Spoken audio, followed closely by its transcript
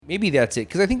Maybe that's it.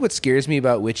 Because I think what scares me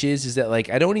about witches is that, like,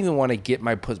 I don't even want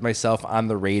to put myself on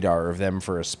the radar of them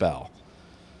for a spell.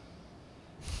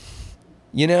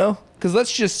 You know? Because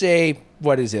let's just say,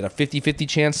 what is it, a 50-50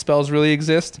 chance spells really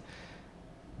exist?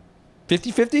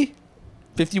 50-50?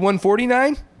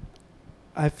 51-49?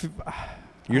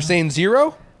 You're saying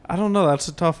 0? I don't know. That's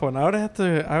a tough one. I would have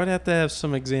to have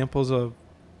some examples of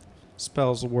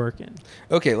spells working.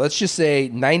 Okay, let's just say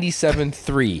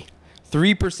 97-3.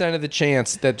 3% of the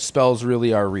chance that spells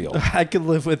really are real. I could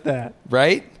live with that.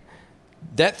 Right?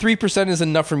 That 3% is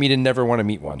enough for me to never want to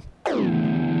meet one.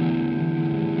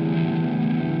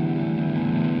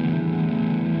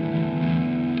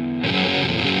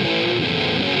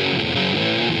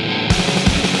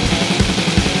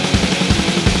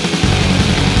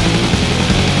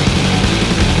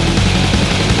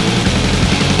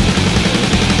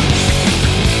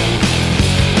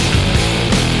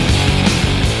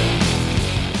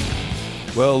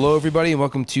 Well, hello, everybody, and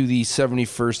welcome to the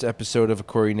 71st episode of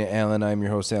According to Alan. I'm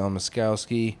your host, Alan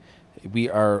Muskowski. We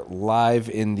are live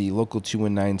in the local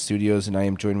 219 studios, and I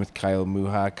am joined with Kyle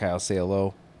Muha. Kyle, say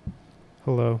hello.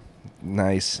 Hello.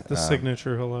 Nice. The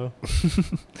signature hello.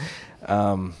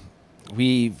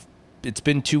 It's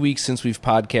been 2 weeks since we've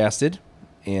podcasted,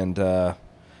 and a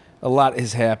lot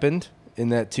has happened in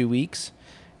that 2 weeks.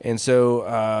 And so,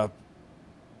 I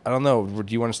don't know.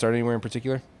 Do you want to start anywhere in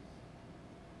particular?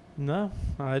 No,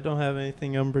 I don't have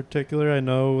anything in particular. I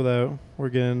know that we're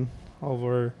getting all of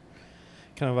our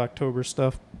kind of October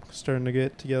stuff starting to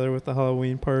get together with the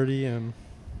Halloween party and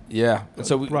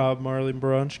so Bob Marley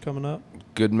brunch coming up.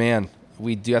 Good man.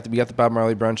 We got the Bob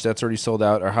Marley brunch. That's already sold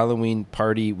out. Our Halloween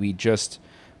party, we just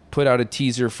put out a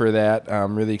teaser for that.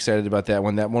 I'm really excited about that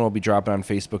one. That one will be dropping on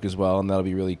Facebook as well, and that'll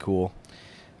be really cool.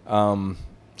 I'm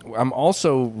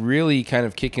also really kind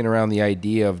of kicking around the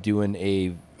idea of doing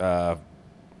a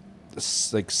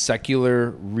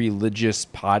secular religious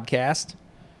podcast.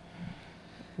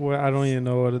 Well, I don't even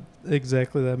know what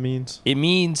exactly that means. It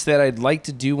means that I'd like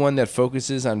to do one that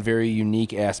focuses on very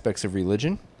unique aspects of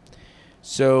religion.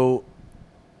 So,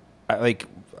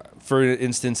 for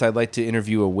instance, I'd like to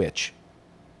interview a witch.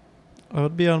 I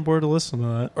would be on board to listen to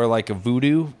that. Or like a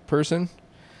voodoo person.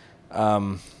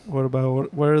 What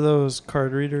are those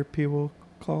card reader people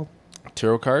called?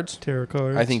 Tarot cards? Tarot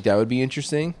cards. I think that would be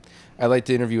interesting. I'd like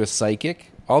to interview a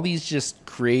psychic. All these just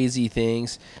crazy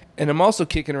things. And I'm also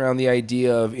kicking around the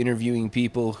idea of interviewing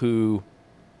people who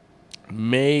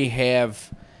may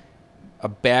have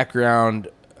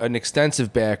an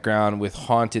extensive background with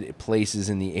haunted places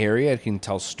in the area. I can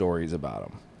tell stories about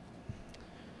them.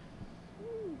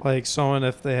 Like someone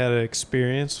if they had an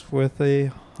experience with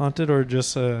a haunted or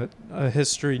just a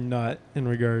history nut in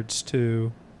regards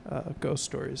to ghost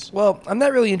stories. Well, I'm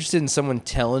not really interested in someone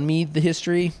telling me the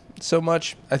history so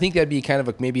much. I think that'd be kind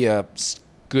of maybe a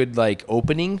good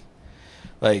opening.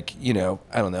 I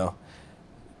don't know.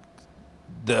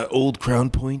 The old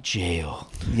Crown Point jail,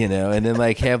 and then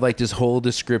have this whole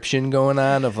description going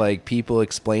on of people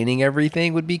explaining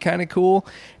everything would be kind of cool.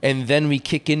 And then we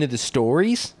kick into the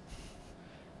stories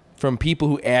from people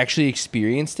who actually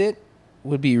experienced it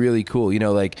would be really cool.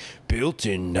 Built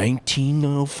in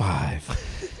 1905.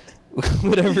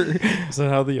 Whatever. Is that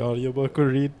how the audiobook would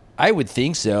read? I would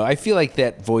think so. I feel like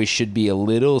that voice should be a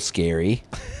little scary.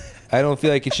 I don't feel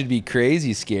like it should be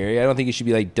crazy scary. I don't think it should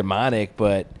be demonic,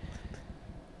 but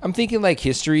I'm thinking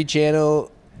History Channel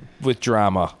with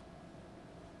drama.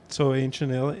 So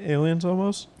Ancient Aliens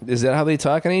almost? Is that how they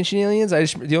talk on Ancient Aliens?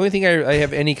 The only thing I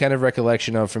have any kind of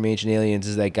recollection of from Ancient Aliens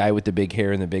is that guy with the big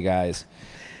hair and the big eyes.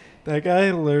 That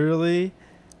guy literally...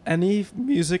 Any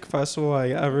music festival I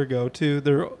ever go to,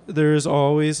 there is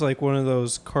always one of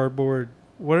those cardboard.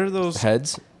 What are those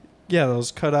heads? Yeah,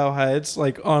 those cutout heads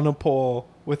on a pole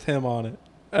with him on it.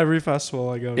 Every festival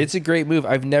I go to. It's a great move.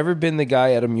 I've never been the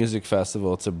guy at a music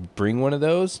festival to bring one of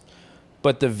those,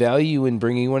 but the value in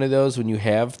bringing one of those when you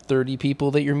have 30 people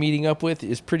that you're meeting up with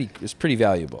is pretty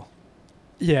valuable.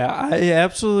 Yeah, I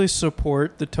absolutely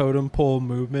support the totem pole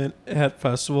movement at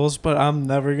festivals, but I'm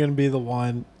never going to be the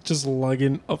one just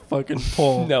lugging a fucking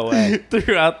pole No way.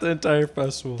 throughout the entire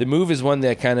festival. The move is one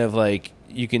that kind of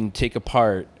you can take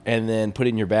apart and then put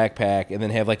it in your backpack and then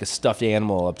have a stuffed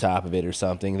animal up top of it or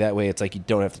something. That way it's you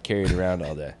don't have to carry it around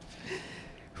all day.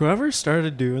 Whoever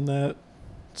started doing that,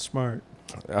 smart.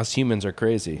 Us humans are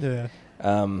crazy. Yeah.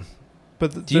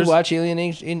 But do you watch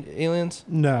Aliens?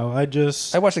 No,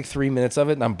 I watched 3 minutes of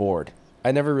it and I'm bored.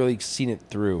 I never really seen it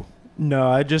through. No,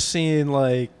 I just seen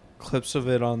clips of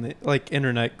it on the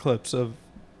internet clips of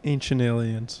Ancient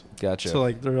Aliens. Gotcha.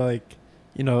 So they're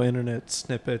internet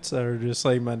snippets that are just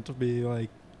meant to be like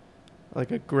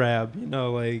a grab,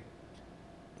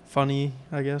 funny,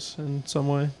 I guess, in some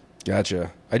way.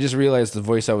 Gotcha. I just realized the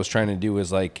voice I was trying to do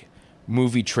was like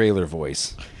movie trailer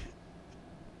voice.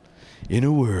 In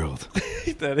a world.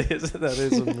 that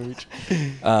is a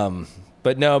mooch.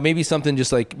 But no, maybe something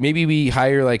just like, maybe we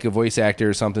hire like a voice actor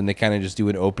or something to kind of just do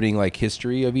an opening like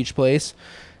history of each place.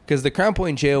 Because the Crown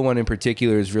Point Jail one in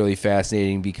particular is really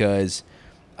fascinating because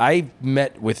I've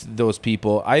met with those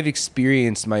people. I've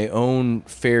experienced my own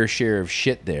fair share of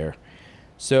shit there.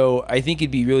 So I think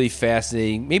it'd be really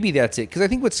fascinating. Maybe that's it. Because I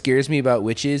think what scares me about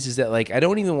witches is that like I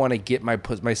don't even want to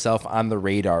put myself on the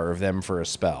radar of them for a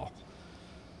spell.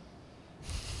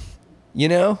 You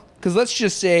know? Because let's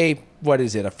just say, what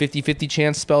is it, a 50-50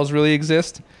 chance spells really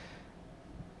exist?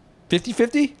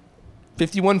 50-50?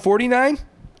 51-49?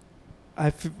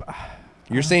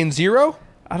 You're saying 0?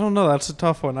 I don't know. That's a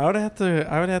tough one. I would have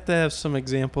to have some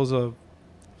examples of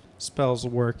spells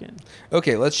working.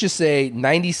 Okay, let's just say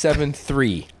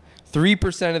 97-3.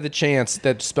 3% of the chance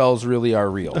that spells really are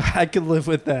real. I could live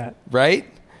with that. Right?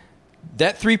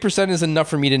 That 3% is enough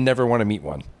for me to never want to meet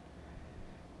one.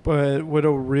 But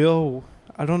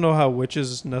I don't know how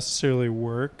witches necessarily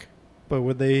work, but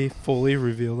would they fully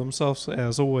reveal themselves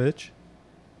as a witch?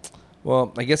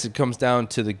 Well, I guess it comes down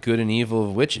to the good and evil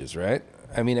of witches, right?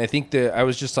 I mean, I think I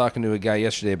was just talking to a guy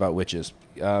yesterday about witches.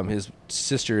 His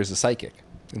sister is a psychic,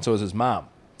 and so is his mom.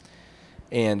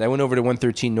 And I went over to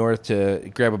 113 North to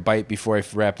grab a bite before I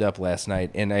wrapped up last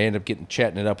night, and I ended up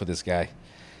chatting it up with this guy.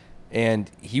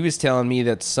 And he was telling me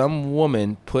that some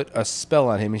woman put a spell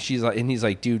on him, and he's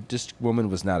like, dude, this woman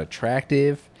was not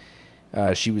attractive.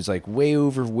 She was like way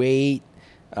overweight.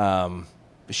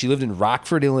 She lived in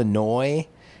Rockford, Illinois,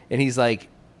 and he's like,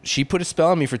 she put a spell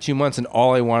on me for 2 months, and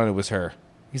all I wanted was her.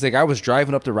 He's like, I was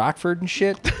driving up to Rockford and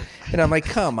shit, and I'm like,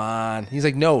 come on. He's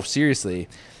like, no, seriously.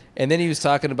 And then he was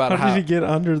talking about how did he get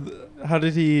how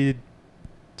did he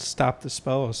stop the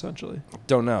spell essentially?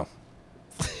 Don't know.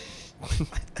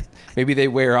 Maybe they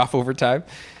wear off over time.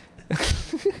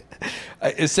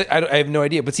 I have no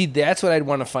idea. But see, that's what I'd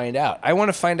want to find out. I want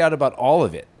to find out about all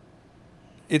of it.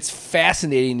 It's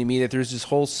fascinating to me that there's this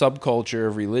whole subculture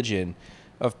of religion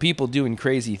of people doing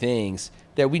crazy things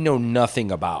that we know nothing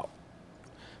about.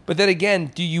 But then again,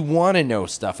 do you want to know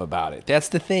stuff about it? That's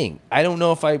the thing. I don't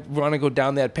know if I want to go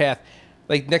down that path.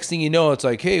 Like, next thing you know, it's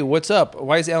like, hey, what's up?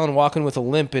 Why is Alan walking with a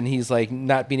limp and he's, like,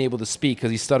 not being able to speak because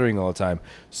he's stuttering all the time?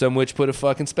 Some witch put a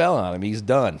fucking spell on him. He's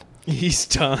done. He's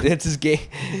done. It's his game.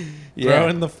 Yeah. Throw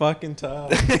in the fucking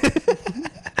towel.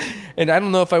 And I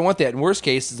don't know if I want that. In worst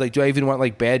case, it's like, do I even want,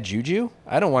 like, bad juju?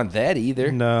 I don't want that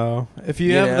either. No. If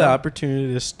you have the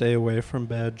opportunity to stay away from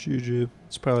bad juju,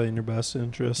 it's probably in your best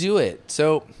interest. Do it.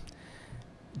 So,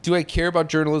 do I care about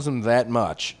journalism that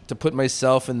much to put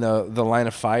myself in the line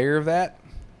of fire of that?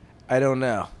 I don't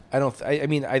know. I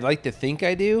mean, I'd like to think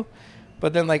I do,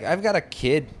 but then, like, I've got a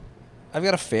kid. I've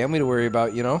got a family to worry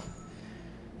about, you know?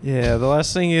 Yeah, the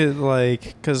last thing is,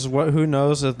 like, because who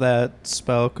knows if that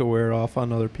spell could wear off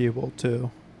on other people,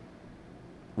 too.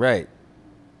 Right.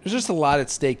 There's just a lot at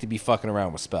stake to be fucking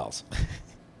around with spells.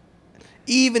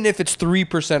 Even if it's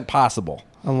 3% possible.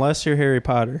 Unless you're Harry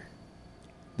Potter.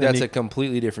 That's a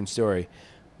completely different story.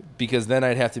 Because then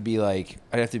I'd have to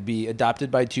be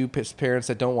adopted by two parents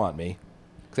that don't want me.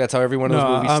 Because that's how every one of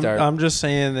those movies start. I'm just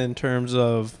saying in terms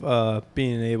of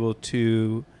being able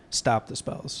to stop the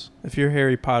spells. If you're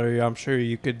Harry Potter, I'm sure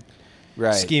you could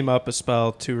scheme up a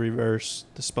spell to reverse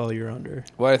the spell you're under.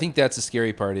 Well, I think that's the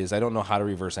scary part is I don't know how to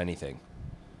reverse anything.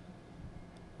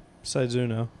 Besides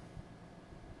Uno.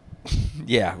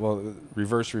 Yeah, well,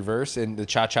 reverse, and the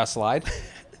cha-cha slide.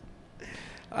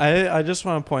 I just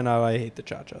want to point out I hate the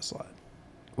cha-cha slide.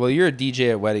 Well, you're a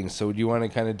DJ at weddings, so do you want to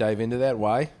kind of dive into that?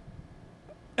 Why?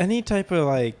 Any type of,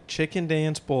 like, chicken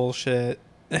dance bullshit,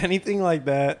 anything like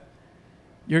that,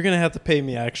 you're going to have to pay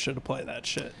me extra to play that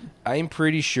shit. I'm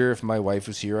pretty sure if my wife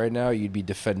was here right now, you'd be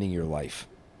defending your life.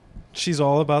 She's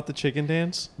all about the chicken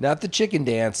dance? Not the chicken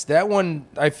dance. That one,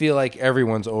 I feel like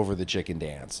everyone's over the chicken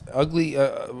dance. Ugly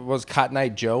was Cotton Eye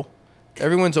Joe.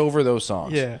 Everyone's over those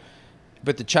songs. Yeah.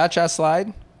 But the cha-cha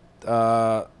slide,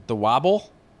 the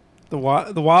wobble. The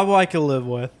wobble I could live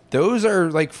with. Those are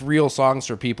like real songs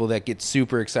for people that get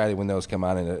super excited when those come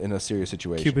on in a serious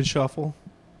situation. Cupid Shuffle.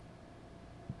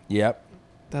 Yep.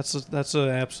 That's an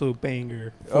absolute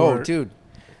banger. Oh, dude.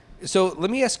 So let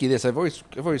me ask you this. I've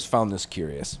always found this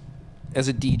curious. As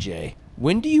a DJ,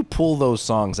 when do you pull those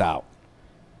songs out?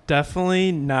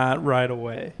 Definitely not right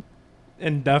away.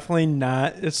 And definitely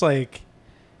not. It's like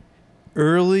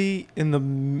early in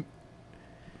the,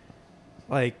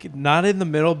 like, not in the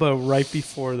middle, but right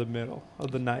before the middle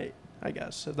of the night, I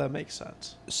guess, if that makes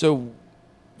sense. So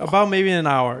about maybe an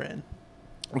hour in.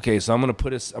 Okay, so I'm gonna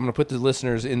put the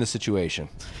listeners in the situation.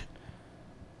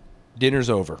 Dinner's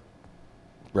over,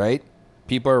 right?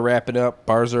 People are wrapping up.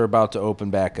 Bars are about to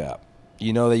open back up.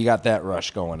 You know that you got that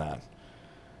rush going on.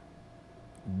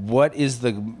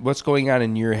 What's going on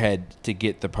in your head to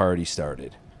get the party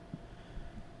started?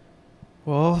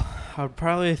 Well, I'd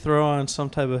probably throw on some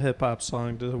type of hip hop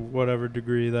song to whatever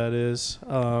degree that is.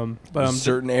 But A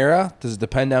certain era? Does it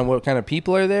depend on what kind of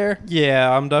people are there?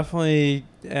 Yeah, I'm definitely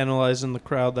analyzing the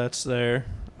crowd that's there.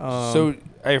 So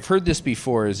I've heard this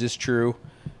before. Is this true?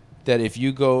 That if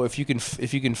you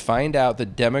can find out the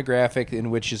demographic in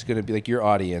which is going to be like your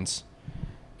audience,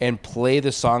 and play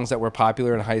the songs that were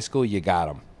popular in high school, you got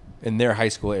them in their high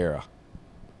school era.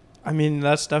 I mean,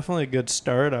 that's definitely a good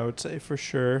start, I would say, for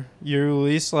sure. You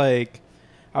release, like,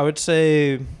 I would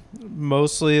say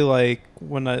mostly, like,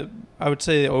 I would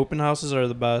say open houses are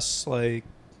the best, like,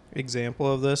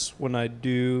 example of this. When I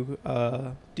do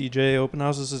DJ open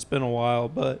houses, it's been a while,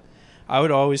 but I would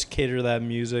always cater that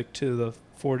music to the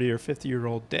 40 or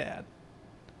 50-year-old dad.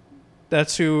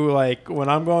 That's who, like, when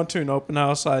I'm going to an open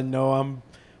house, I know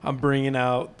I'm bringing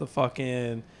out the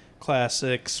fucking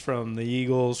classics from the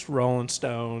Eagles, Rolling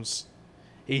Stones,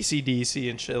 AC/DC,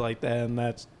 and shit like that. And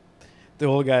that's the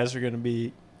old guys are going to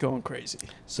be going crazy.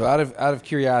 So out of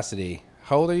curiosity,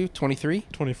 how old are you? 23?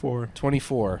 24.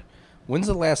 24. When's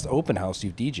the last open house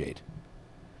you've DJ'd?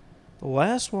 The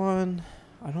last one,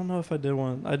 I don't know if I did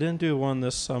one. I didn't do one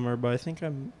this summer, but I think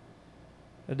I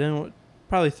did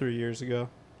probably 3 years ago.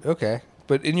 Okay.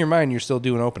 But in your mind, you're still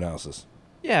doing open houses.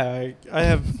 Yeah, I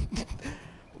have.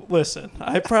 Listen,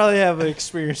 I probably have an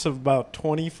experience of about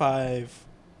 25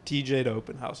 DJ'd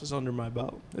open houses under my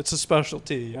belt. It's a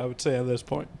specialty, I would say, at this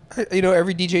point. You know,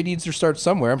 every DJ needs to start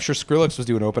somewhere. I'm sure Skrillex was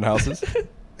doing open houses.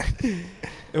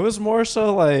 It was more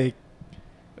so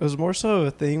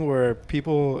a thing where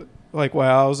people, like,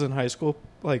 while I was in high school,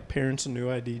 like, parents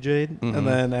knew I DJ'd. Mm-hmm. And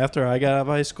then after I got out of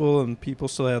high school and people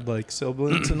still had, like,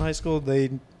 siblings in high school,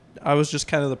 I was just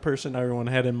kind of the person everyone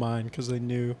had in mind because they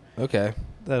knew Okay.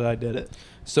 that I did it.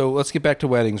 So let's get back to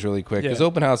weddings really quick, because Yeah.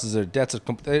 open houses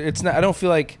it's not. I don't feel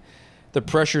like the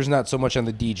pressure's not so much on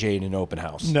the DJ in an open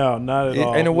house. No, not at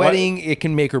all. In a wedding, it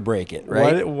can make or break it,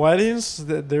 right? Weddings,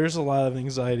 there's a lot of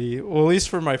anxiety. Well, at least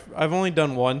for I've only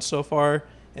done one so far,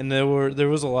 and there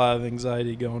was a lot of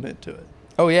anxiety going into it.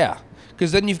 Oh yeah,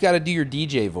 because then you've got to do your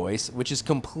DJ voice, which is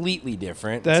completely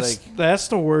different. That's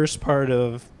the worst part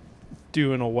of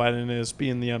doing a wedding is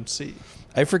being the MC.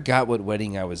 I forgot what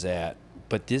wedding I was at,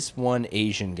 but this one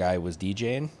Asian guy was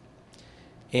DJing,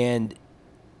 and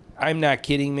I'm not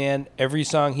kidding, man. Every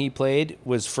song he played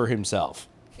was for himself.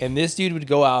 And this dude would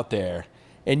go out there,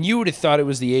 and you would have thought it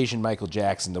was the Asian Michael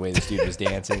Jackson, the way this dude was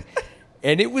dancing.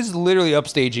 And it was literally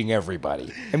upstaging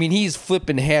everybody. I mean, he's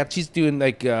flipping hats. He's doing,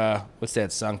 like, what's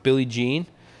that song? Billie Jean.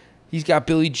 He's got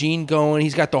Billie Jean going.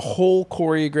 He's got the whole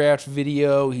choreographed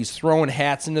video. He's throwing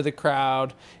hats into the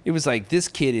crowd. It was like, this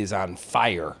kid is on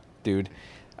fire, dude.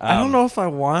 I don't know if I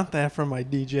want that from my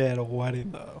DJ at a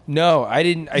wedding, though. No, I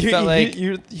didn't. I felt like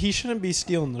he shouldn't be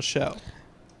stealing the show.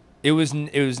 it was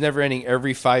never ending.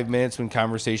 Every 5 minutes when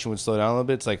conversation would slow down a little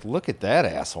bit, it's like, look at that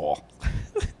asshole.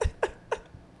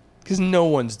 Because no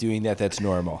one's doing that. That's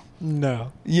normal.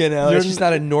 No. You know, it's just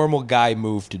not a normal guy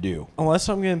move to do. Unless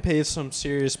I'm getting paid some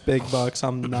serious big bucks,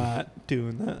 I'm not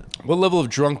doing that. What level of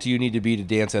drunk do you need to be to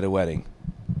dance at a wedding?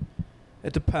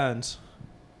 It depends.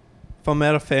 If I'm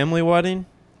at a family wedding,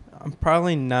 I'm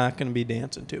probably not going to be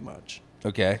dancing too much.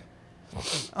 Okay.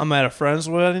 I'm at a friend's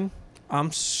wedding,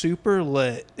 I'm super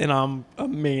lit, and I'm a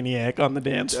maniac on the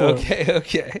dance floor.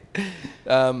 Okay.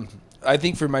 I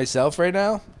think for myself right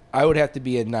now, I would have to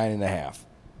be at 9.5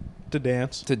 To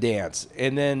dance? to dance.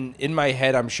 And then in my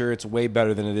head, I'm sure it's way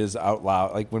better than it is out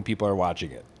loud, like when people are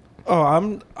watching it. Oh,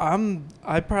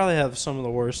 I probably have some of the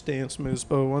worst dance moves,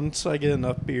 but once I get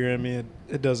enough beer in me,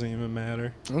 it doesn't even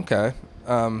matter. Okay.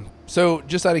 So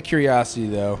just out of curiosity,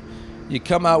 though, you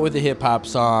come out with a hip-hop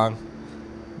song,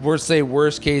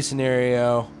 worst case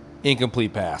scenario,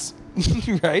 incomplete pass,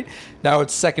 right? Now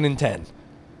it's 2nd and 10.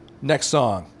 Next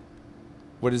song,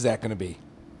 what is that going to be?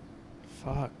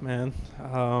 Fuck, man.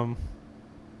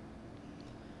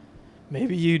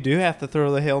 Maybe you do have to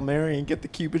throw the Hail Mary and get the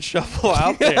Cupid Shuffle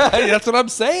out there. That's what I'm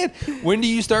saying. When do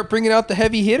you start bringing out the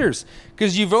heavy hitters?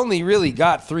 Because you've only really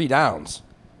got 3 downs,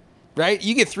 right?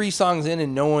 You get 3 songs in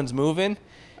and no one's moving.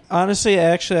 Honestly,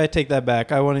 actually, I take that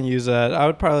back. I wouldn't use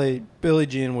that. Billie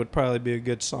Jean would probably be a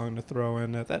good song to throw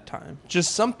in at that time.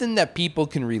 Just something that people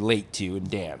can relate to and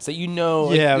dance. That you know,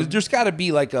 like, Yeah. there's got to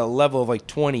be like a level of like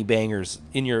 20 bangers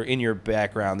in your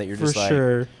background that you're For just like,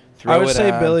 sure. throw I would it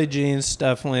say on. Billie Jean's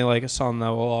definitely like a song that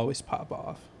will always pop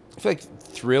off. feel like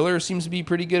Thriller seems to be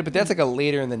pretty good, but that's like a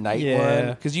later in the night Yeah.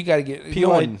 one because you got to get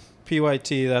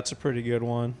PYT, that's a pretty good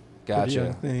one. Gotcha. For the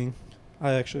young thing.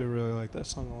 I actually really like that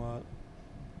song a lot.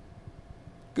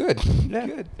 Good. Yeah.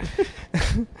 Good.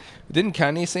 Didn't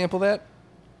Kanye sample that?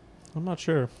 I'm not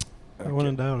sure. Okay. I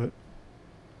wouldn't doubt it.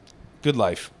 Good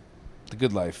Life. The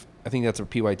Good Life. I think that's a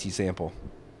PYT sample.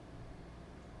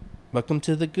 Welcome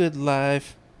to the good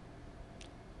life.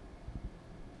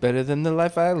 Better than the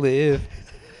life I live.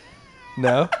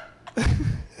 No?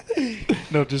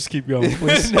 No, just keep going,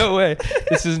 please. No way.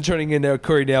 This isn't turning into a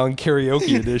Corey Dallin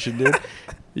karaoke edition, dude.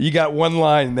 You got one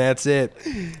line, and that's it.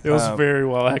 It was very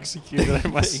well executed, I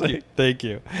must say. Thank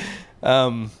you.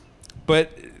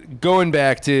 But going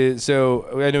back to,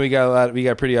 so I know we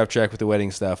got pretty off track with the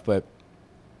wedding stuff, but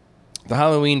the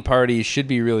Halloween party should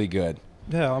be really good.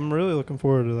 Yeah, I'm really looking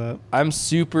forward to that. I'm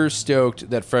super stoked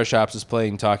that Fresh Hops is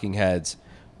playing Talking Heads.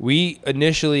 We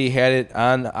initially had it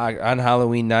on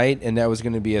Halloween night, and that was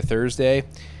going to be a Thursday.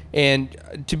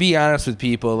 And to be honest with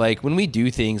people, like when we do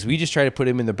things, we just try to put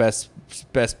them in the best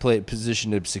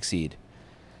position to succeed.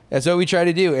 That's what we try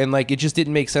to do, and like it just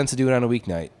didn't make sense to do it on a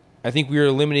weeknight. I think we were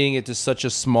limiting it to such a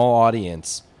small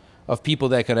audience of people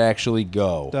that could actually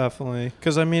go. Definitely,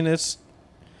 because I mean it's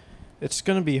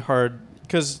going to be hard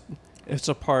because it's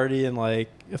a party, and like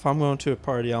if I'm going to a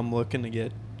party, I'm looking to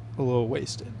get a little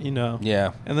wasted, you know.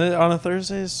 Yeah. And then on a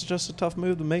Thursday, it's just a tough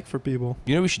move to make for people.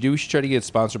 You know what we should do? We should try to get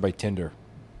sponsored by Tinder.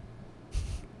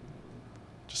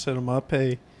 Just hit them up.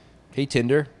 Hey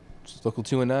Tinder, it's local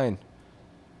 219.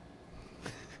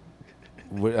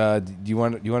 Do you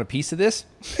want a piece of this?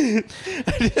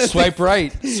 Swipe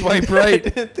right. Swipe right.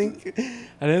 I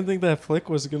didn't think that flick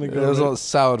was gonna go. That was there. a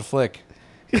solid flick.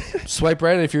 Swipe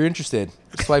right if you're interested.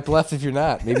 Swipe left if you're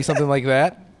not. Maybe something like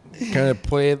that. Kind of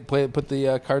put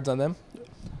the cards on them.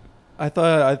 I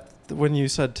thought when you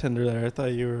said Tinder there, I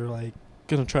thought you were like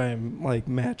gonna try and like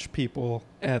match people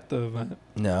at the event.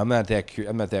 No, I'm not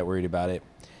that worried about it.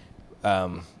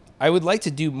 I would like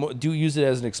to do use it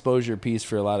as an exposure piece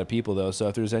for a lot of people though. So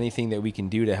if there's anything that we can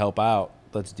do to help out,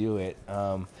 let's do it.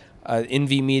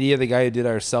 NV Media, the guy who did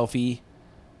our selfie,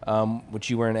 which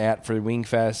you weren't at for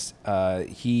Wingfest,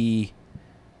 he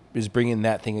is bringing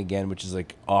that thing again, which is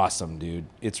like awesome, dude.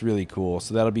 It's really cool.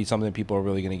 So that'll be something that people are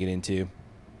really going to get into.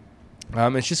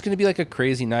 It's just going to be like a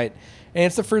crazy night, and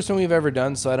it's the first one we've ever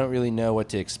done, so I don't really know what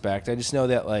to expect. I just know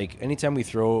that like anytime we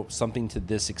throw something to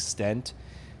this extent,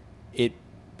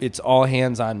 it's all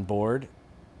hands on board,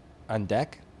 on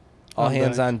deck, all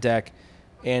hands on deck,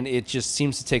 and it just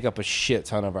seems to take up a shit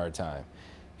ton of our time.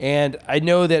 And I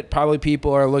know that probably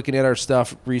people are looking at our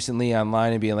stuff recently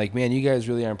online and being like, man, you guys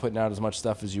really aren't putting out as much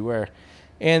stuff as you were.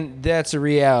 And that's a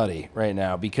reality right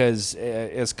now because,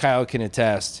 as Kyle can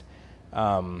attest,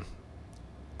 I'm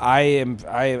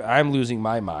losing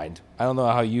my mind. I don't know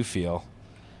how you feel.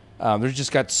 There's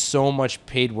just got so much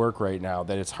paid work right now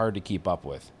that it's hard to keep up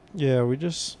with. Yeah, we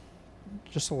just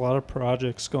a lot of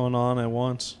projects going on at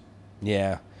once.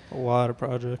 Yeah. A lot of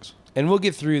projects. And we'll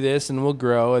get through this and we'll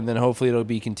grow and then hopefully it'll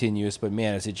be continuous. But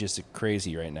man, it's just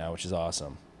crazy right now, which is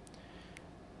awesome.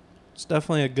 It's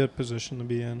definitely a good position to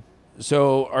be in.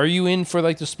 So are you in for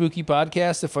like the spooky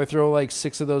podcast if I throw like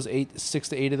 6 to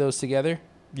 8 of those together?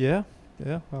 Yeah.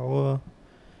 I'll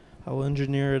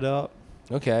engineer it out.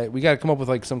 Okay. We got to come up with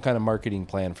like some kind of marketing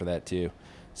plan for that too.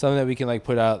 Something that we can like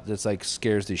put out that's like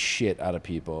scares the shit out of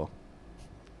people.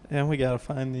 And we got to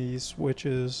find these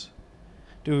witches.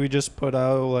 Do we just put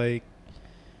out like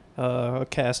a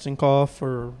casting call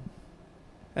for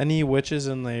any witches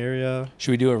in the area? Should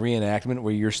we do a reenactment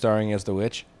where you're starring as the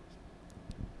witch?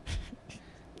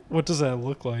 What does that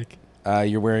look like?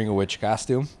 You're wearing a witch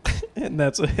costume. And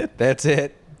that's it? That's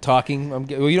it. Talking.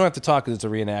 Well, you don't have to talk because it's a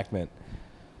reenactment.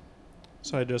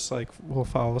 So I just like will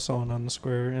follow someone on the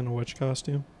square in a witch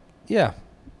costume? Yeah.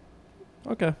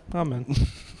 Okay, I'm in.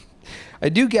 I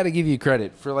do got to give you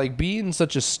credit for like being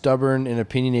such a stubborn and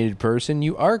opinionated person.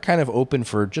 You are kind of open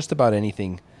for just about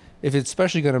anything, if it's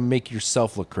especially going to make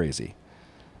yourself look crazy.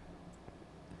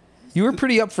 You were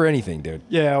pretty up for anything, dude.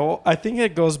 Yeah, well, I think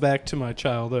it goes back to my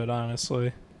childhood,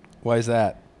 honestly. Why is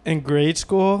that? In grade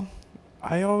school,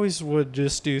 I always would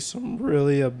just do some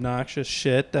really obnoxious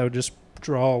shit that would just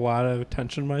draw a lot of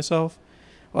attention to myself.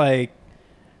 Like,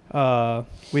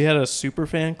 we had a super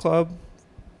fan club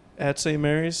at St.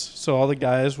 Mary's, so all the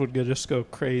guys would just go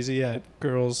crazy at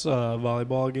girls'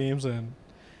 volleyball games and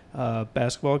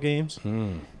basketball games.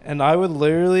 And I would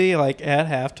literally, like, at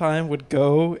halftime, would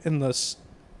go in the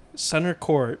center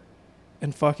court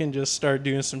and fucking just start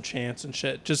doing some chants and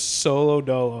shit. Just solo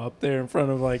dolo up there in front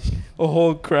of, like, a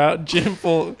whole crowd, gym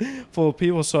full of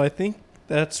people. So I think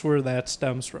that's where that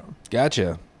stems from.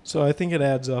 Gotcha. So I think it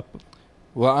adds up.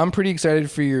 Well, I'm pretty excited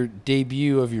for your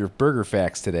debut of your burger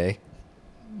facts today.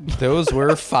 Those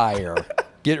were fire.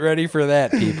 Get ready for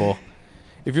that, people.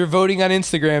 If you're voting on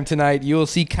Instagram tonight, you will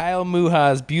see Kyle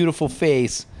Muha's beautiful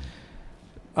face.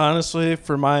 Honestly,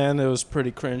 for my end, it was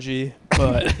pretty cringy,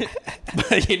 but,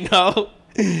 but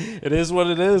it is what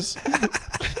it is.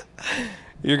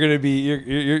 You're gonna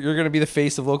be the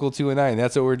face of Local 209.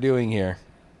 That's what we're doing here.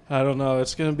 I don't know.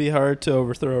 It's gonna be hard to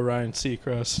overthrow Ryan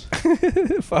Seacrest.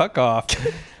 Fuck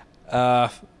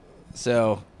off.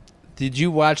 So, did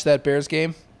you watch that Bears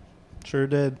game? Sure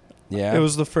did. Yeah. It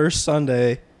was the first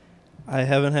Sunday I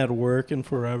haven't had work in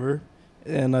forever,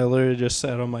 and I literally just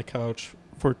sat on my couch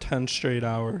for 10 straight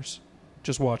hours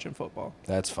just watching football.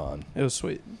 That's fun. It was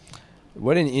sweet.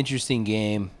 What an interesting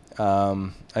game.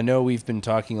 I know we've been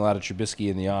talking a lot of Trubisky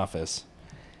in the office,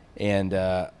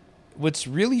 and what's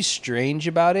really strange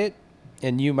about it,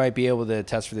 and you might be able to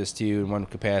attest for this too in one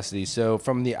capacity. So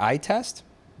from the eye test,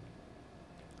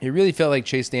 it really felt like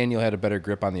Chase Daniel had a better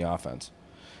grip on the offense.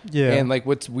 Yeah. And like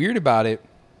what's weird about it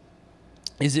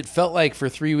is it felt like for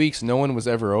 3 weeks no one was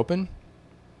ever open,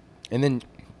 and then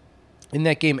in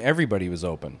that game everybody was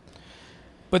open.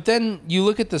 But then you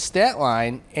look at the stat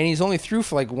line, and he's only threw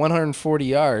for like 140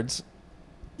 yards.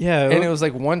 Yeah. And it was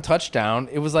like one touchdown.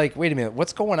 It was like, wait a minute,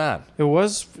 what's going on? It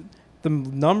was. The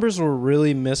numbers were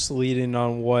really misleading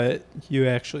on what you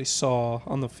actually saw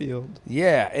on the field.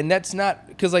 Yeah, and that's not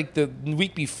because like the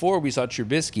week before we saw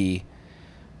Trubisky,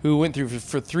 who went through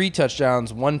for 3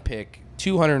 touchdowns, 1 pick,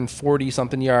 240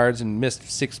 something yards, and missed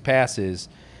 6 passes.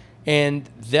 And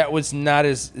that was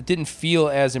it didn't feel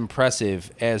as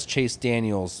impressive as Chase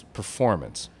Daniel's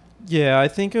performance. Yeah, I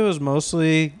think it was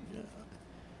mostly,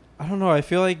 I don't know, I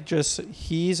feel like just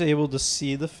he's able to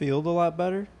see the field a lot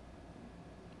better.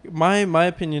 My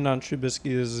opinion on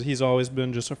Trubisky is he's always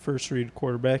been just a first-read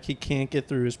quarterback. He can't get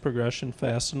through his progression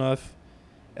fast enough,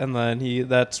 and then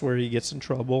that's where he gets in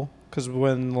trouble. Because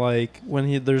when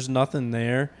there's nothing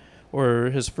there,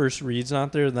 or his first read's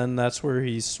not there, then that's where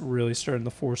he's really starting to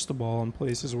force the ball in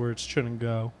places where it shouldn't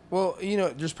go. Well,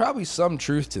 there's probably some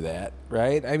truth to that,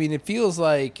 right? I mean, it feels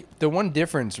like the one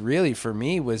difference really for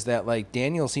me was that like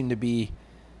Daniel seemed to be,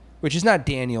 which is not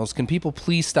Daniels. Can people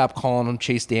please stop calling him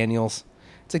Chase Daniels?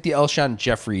 It's like the Alshon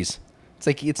Jeffries. It's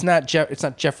like it's not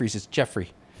Jeffries, it's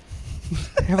Jeffrey.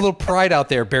 Have a little pride out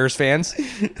there, Bears fans.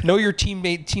 Know your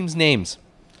team's names.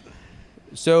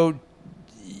 So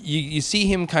you see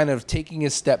him kind of taking a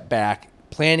step back,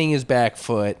 planting his back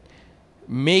foot,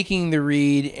 making the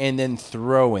read, and then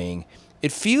throwing.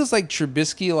 It feels like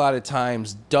Trubisky a lot of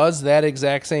times does that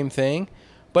exact same thing,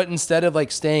 but instead of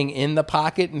like staying in the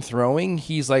pocket and throwing,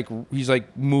 he's like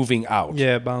moving out.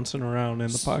 Yeah, bouncing around in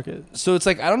the pocket. So it's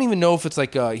like I don't even know if it's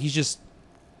like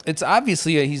it's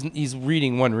obviously he's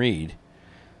reading one read,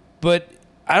 but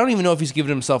I don't even know if he's giving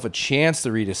himself a chance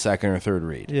to read a second or third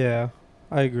read. Yeah,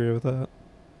 I agree with that.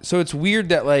 So it's weird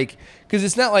that because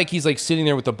it's not like he's like sitting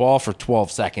there with the ball for 12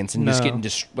 seconds and just getting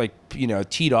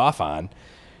teed off on.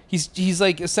 He's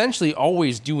like essentially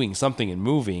always doing something and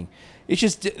moving. It's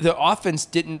just the offense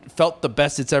felt the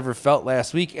best it's ever felt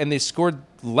last week, and they scored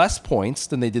less points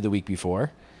than they did the week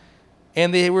before,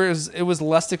 and it was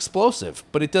less explosive.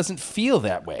 But it doesn't feel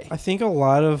that way. I think a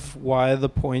lot of why the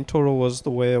point total was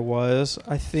the way it was,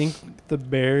 I think the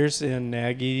Bears and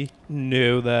Nagy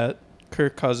knew that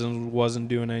Kirk Cousins wasn't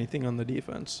doing anything on the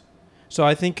defense. So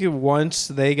I think once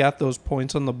they got those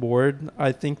points on the board,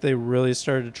 I think they really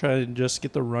started to try to just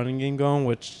get the running game going,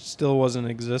 which still wasn't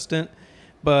existent.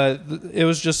 But it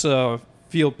was just a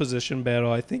field position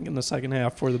battle, I think, in the second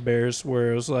half for the Bears,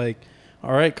 where it was like,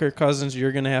 all right, Kirk Cousins,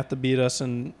 you're going to have to beat us.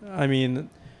 And, I mean,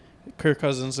 Kirk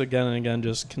Cousins again and again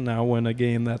just can now win a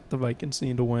game that the Vikings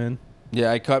need to win.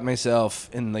 Yeah, I caught myself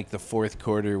in like the fourth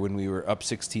quarter when we were up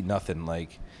 16-0,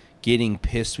 like getting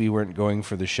pissed we weren't going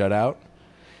for the shutout.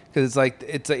 Because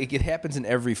it's like it happens in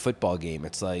every football game.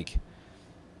 It's like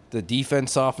the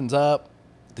defense softens up,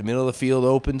 the middle of the field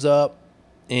opens up,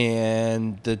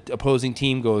 and the opposing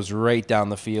team goes right down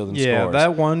the field and scores. Yeah,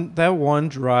 that one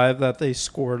drive that they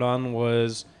scored on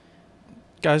was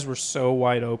guys were so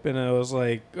wide open, and it was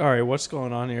like, all right, what's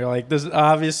going on here? Like, this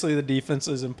obviously the defense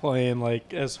isn't playing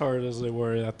like as hard as they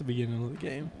were at the beginning of the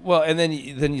game. Well, and then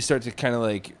you start to kind of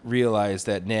like realize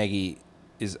that Nagy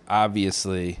is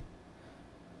obviously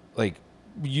like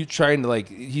you trying to like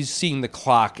he's seeing the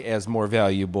clock as more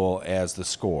valuable as the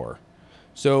score.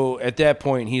 So at that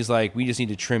point, he's like, we just need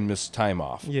to trim this time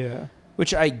off. Yeah.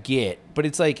 Which I get, but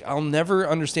it's like I'll never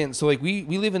understand. So like we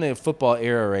live in a football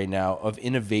era right now of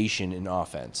innovation in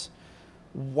offense.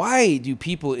 Why do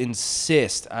people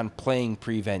insist on playing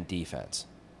prevent defense?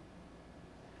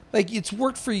 Like, it's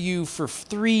worked for you for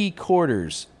 3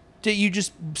 quarters. That you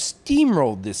just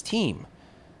steamrolled this team.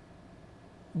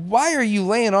 Why are you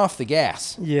laying off the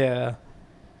gas? Yeah.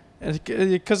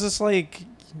 Because it's like,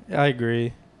 I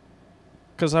agree.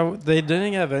 Because they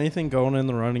didn't have anything going in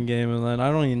the running game, and then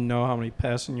I don't even know how many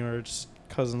passing yards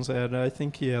Cousins had. I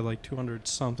think he had like 200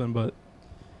 something, but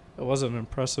it wasn't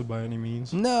impressive by any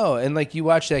means. No, and like you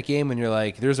watch that game and you're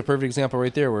like, there's a perfect example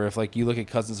right there where if like you look at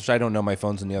Cousins, which I don't know, my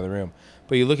phone's in the other room,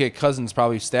 but you look at Cousins'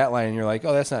 probably stat line and you're like,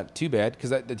 oh, that's not too bad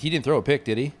because he didn't throw a pick,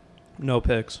 did he? No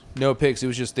picks. No picks. It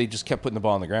was just they just kept putting the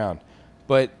ball on the ground.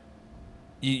 But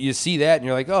you see that and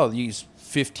you're like, oh, he's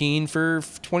 15 for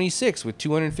 26 with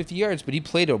 250 yards, but he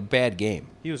played a bad game.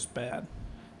 He was bad.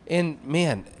 And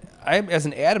man, I as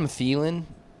an Adam Thielen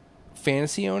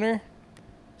fantasy owner,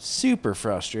 super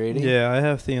frustrating. Yeah, I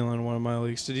have Thielen in one of my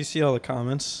leagues. Did you see all the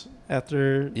comments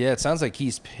after? Yeah, it sounds like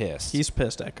he's pissed. He's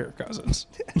pissed at Kirk Cousins.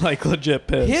 Like, legit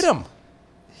pissed.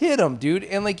 Hit him, dude.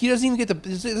 And like he doesn't even get it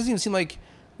doesn't even seem like,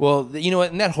 well, you know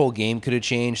what? And that whole game could have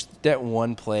changed. That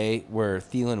one play where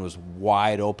Thielen was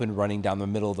wide open running down the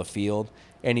middle of the field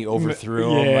and he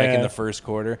overthrew him like in the first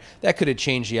quarter. That could have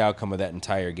changed the outcome of that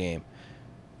entire game.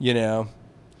 You know?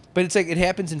 But it's like it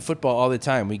happens in football all the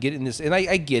time. We get in this, and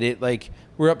I get it. Like,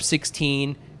 we're up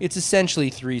 16. It's essentially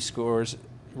 3 scores,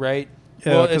 right?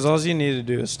 Yeah, because all you need to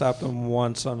do is stop them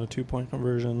once on a 2-point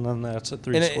conversion, and that's a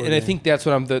 3-score And I think that's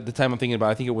what the time I'm thinking about.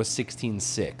 I think it was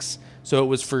 16-6. So it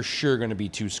was for sure going to be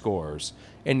 2 scores.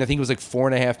 And I think it was like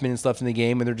 4.5 minutes left in the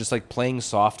game, and they're just like playing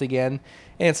soft again.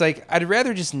 And it's like, I'd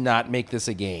rather just not make this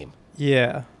a game.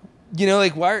 Yeah. You know,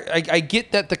 like, why? I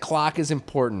get that the clock is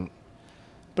important,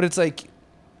 but it's like,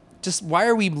 just why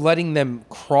are we letting them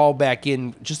crawl back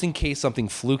in just in case something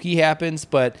fluky happens?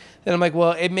 But then I'm like,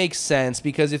 well, it makes sense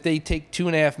because if they take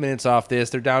 2.5 minutes off this,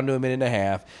 they're down to 1.5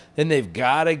 minutes. Then they've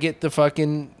got to get the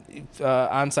fucking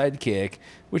onside kick,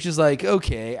 which is like,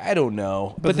 okay, I don't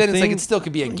know. But then it's like it still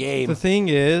could be a game. The thing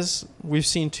is, we've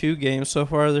seen 2 games so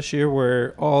far this year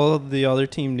where all the other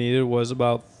team needed was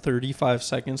about 35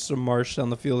 seconds to march down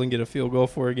the field and get a field goal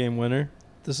for a game winner.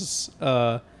 This is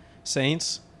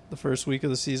Saints, the first week of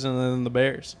the season, and then the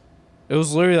Bears. It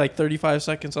was literally like 35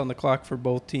 seconds on the clock for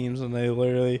both teams, and they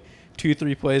literally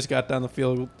 2-3 plays got down the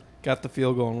field, got the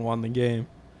field goal, and won the game.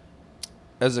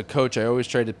 As a coach, I always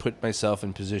try to put myself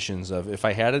in positions of, if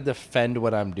I had to defend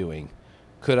what I'm doing,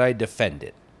 could I defend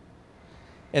it?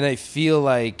 And I feel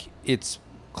like it's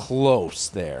close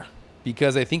there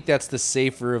because I think that's the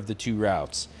safer of the 2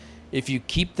 routes. If you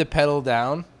keep the pedal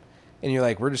down and you're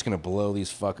like, we're just going to blow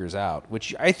these fuckers out,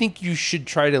 which I think you should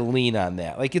try to lean on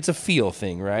that. Like, it's a feel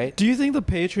thing, right? Do you think the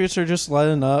Patriots are just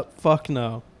letting up? Fuck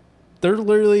no. They're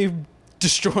literally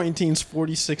destroying teams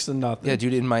 46-0. Yeah,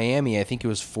 dude, in Miami, I think it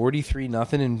was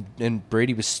 43-0, and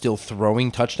Brady was still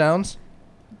throwing touchdowns.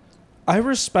 I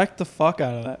respect the fuck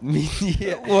out of that.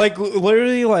 Yeah. Like,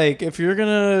 literally, like, if you're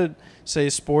going to say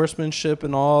sportsmanship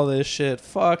and all this shit,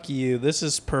 fuck you. This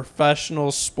is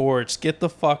professional sports. Get the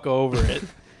fuck over it.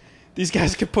 These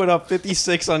guys can put up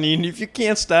 56 on you, and if you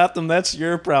can't stop them, that's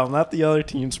your problem, not the other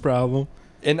team's problem.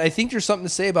 And I think there's something to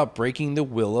say about breaking the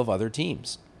will of other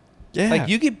teams. Yeah. Like,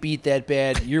 you get beat that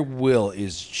bad, your will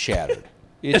is shattered.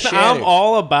 It's And shattered. I'm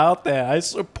all about that. I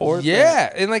support that. Yeah,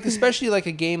 and like especially like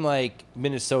a game like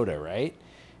Minnesota, right?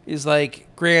 Is like,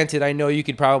 granted, I know you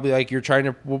could probably like you're trying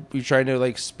to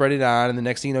like spread it on, and the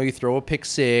next thing you know, you throw a pick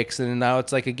 6, and now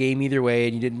it's like a game either way,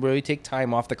 and you didn't really take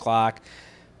time off the clock.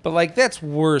 But like that's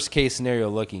worst case scenario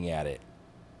looking at it.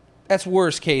 That's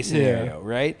worst case scenario,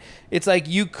 right? It's like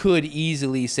you could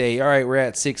easily say, all right, we're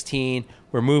at 16.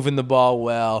 We're moving the ball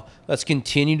well. Let's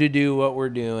continue to do what we're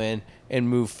doing and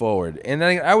move forward. And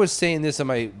I was saying this on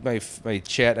my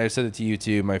chat. I said it to you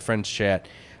too, my friend's chat.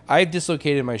 I've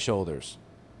dislocated my shoulders,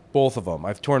 both of them.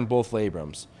 I've torn both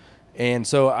labrums. And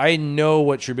so I know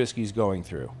what Trubisky's going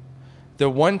through. The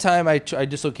one time I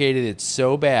dislocated it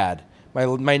so bad,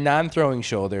 my non-throwing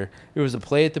shoulder, it was a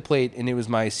play at the plate, and it was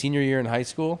my senior year in high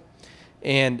school.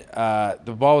 And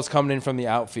the ball was coming in from the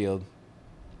outfield.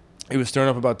 It was thrown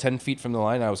up about 10 feet from the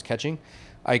line I was catching.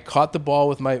 I caught the ball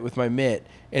with my mitt,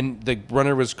 and the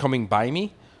runner was coming by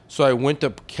me. So I went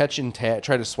to catch and try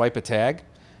to swipe a tag.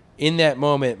 In that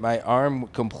moment, my arm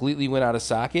completely went out of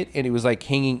socket, and it was like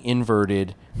hanging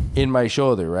inverted in my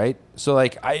shoulder, right? So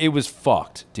like it was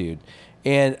fucked, dude.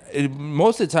 And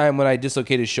most of the time when I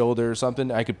dislocate a shoulder or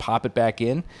something, I could pop it back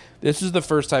in. This is the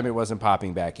first time it wasn't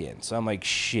popping back in. So I'm like,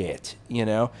 shit, you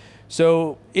know?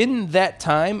 So in that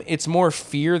time, it's more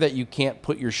fear that you can't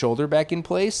put your shoulder back in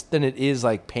place than it is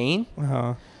like pain.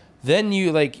 Uh-huh. Then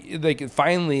you like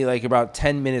finally like about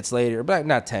 10 minutes later, but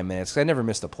not 10 minutes, 'cause I never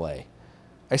missed a play.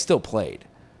 I still played.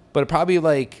 but probably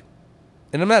like,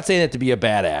 and I'm not saying that to be a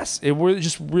badass.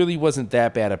 Just really wasn't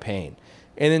that bad a pain.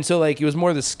 And then so like it was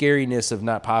more the scariness of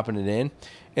not popping it in.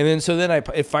 And then so then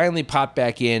it finally popped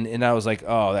back in, and I was like,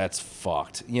 oh, that's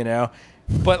fucked, you know?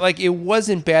 But like it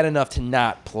wasn't bad enough to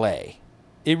not play.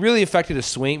 It really affected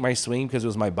my swing because it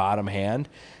was my bottom hand.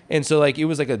 And so like it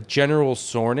was like a general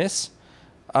soreness.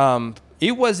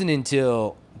 It wasn't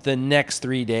until the next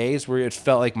 3 days where it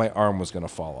felt like my arm was going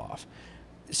to fall off.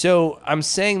 So I'm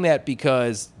saying that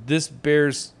because this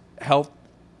Bears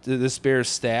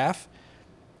staff,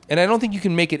 and I don't think you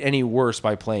can make it any worse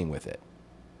by playing with it.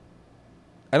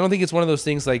 I don't think it's one of those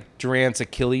things like Durant's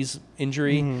Achilles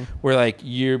injury where like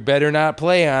you better not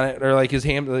play on it, or like his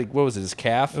hand, like what was it, his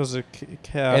calf? It was a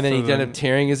calf, and then he ended up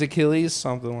tearing his Achilles.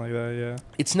 Something like that, yeah.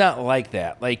 It's not like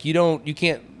that. Like you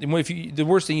can't. The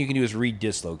worst thing you can do is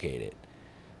re-dislocate it.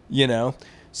 You know,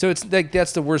 so it's like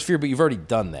that's the worst fear, but you've already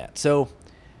done that. So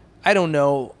I don't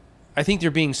know. I think they're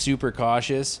being super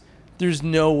cautious. There's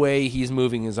no way he's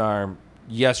moving his arm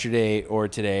yesterday or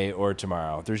today or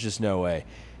tomorrow. There's just no way.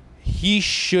 He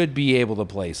should be able to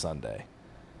play Sunday.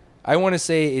 I want to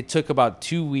say it took about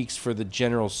 2 weeks for the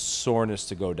general soreness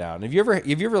to go down. Have you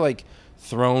ever like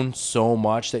thrown so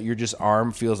much that your just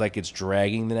arm feels like it's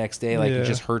dragging the next day? Like it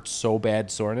just hurts so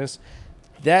bad, soreness?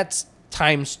 That's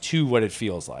times 2 what it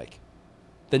feels like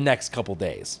the next couple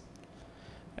days.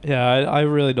 Yeah, I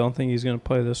really don't think he's going to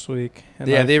play this week. And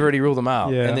they've already ruled him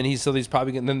out. Yeah. And then he's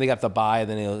probably then they got the bye,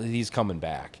 then he's coming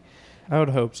back. I would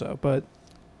hope so, but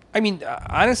I mean,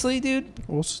 honestly, dude,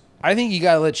 we'll I think you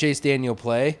got to let Chase Daniel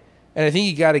play, and I think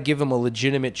you got to give him a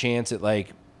legitimate chance at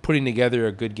like putting together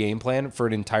a good game plan for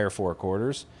an entire 4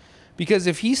 quarters. Because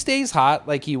if he stays hot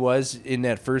like he was in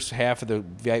that first half of the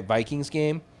Vikings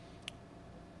game,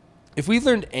 if we've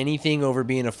learned anything over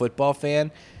being a football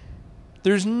fan,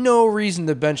 there's no reason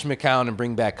to bench McCown and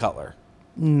bring back Cutler.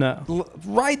 No.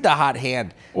 Ride the hot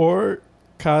hand. Or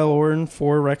Kyle Orton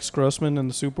for Rex Grossman in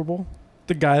the Super Bowl.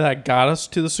 The guy that got us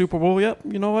to the Super Bowl. Yep.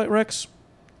 You know what, Rex?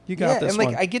 You got this and like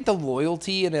one. I get the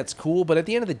loyalty and that's cool, but at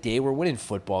the end of the day, we're winning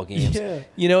football games. Yeah.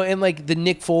 You know, and like the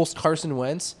Nick Foles, Carson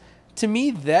Wentz, to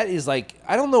me, that is like,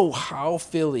 I don't know how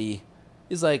Philly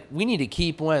is like, we need to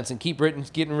keep Wentz and keep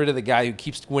getting rid of the guy who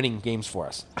keeps winning games for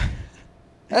us.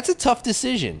 That's a tough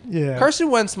decision. Yeah. Carson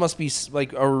Wentz must be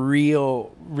like a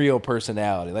real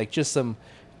personality, like just some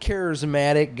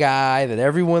charismatic guy that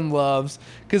everyone loves.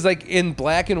 Because like in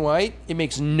black and white, it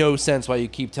makes no sense why you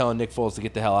keep telling Nick Foles to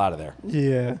get the hell out of there.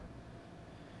 Yeah.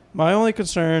 My only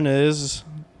concern is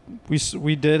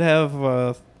we did have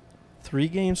a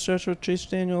 3-game stretch with Chase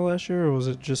Daniel last year, or was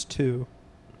it just 2?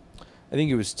 I think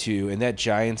it was 2, and that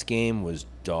Giants game was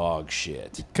dog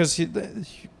shit. Because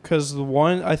the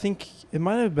one, I think it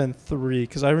might have been 3,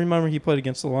 because I remember he played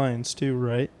against the Lions too,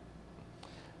 right?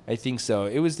 I think so.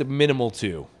 It was the minimal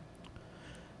 2.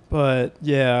 But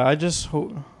yeah, I just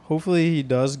hopefully he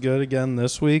does good again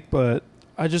this week, but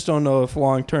I just don't know if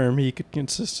long term he could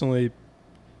consistently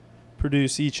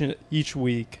produce each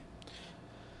week.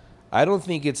 I don't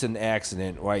think it's an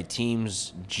accident why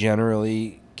teams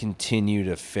generally continue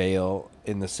to fail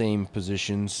in the same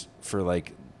positions for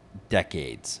like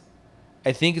decades.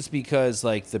 I think it's because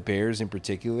like the Bears in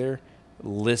particular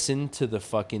listen to the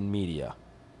fucking media.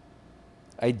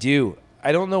 I do.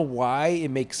 I don't know why it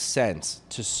makes sense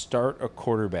to start a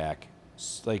quarterback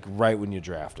like right when you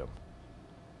draft him.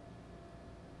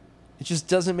 It just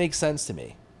doesn't make sense to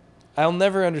me. I'll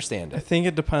never understand I it. think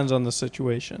it depends on the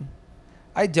situation.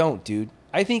 I don't, dude.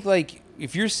 I think like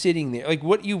if you're sitting there, like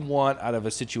what you want out of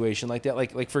a situation like that,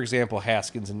 like for example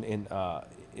Haskins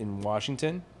in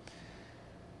Washington,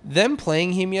 them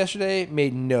playing him yesterday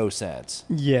made no sense.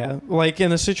 Yeah, like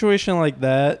in a situation like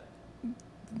that,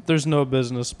 there's no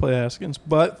business to play Haskins.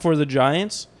 But for the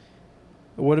Giants,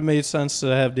 it would have made sense to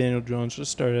have Daniel Jones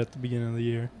just start at the beginning of the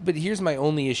year. But here's my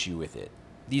only issue with it.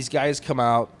 These guys come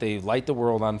out, they light the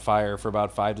world on fire for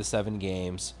about 5 to 7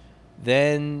 games.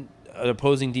 Then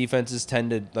opposing defenses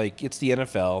tend to, like, it's the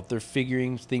NFL. They're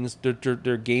figuring things,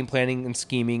 they're game planning and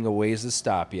scheming a ways to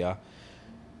stop you.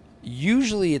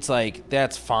 Usually it's like,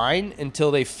 that's fine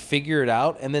until they figure it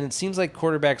out. And then it seems like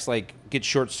quarterbacks, like, get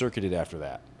short-circuited after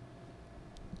that.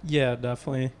 Yeah,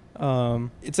 definitely.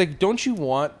 It's like, don't you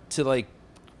want to, like,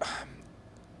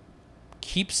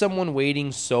 keep someone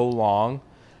waiting so long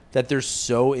that they're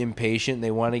so impatient,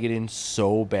 they want to get in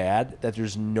so bad that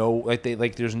there's no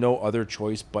there's no other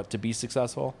choice but to be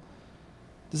successful?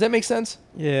 Does that make sense?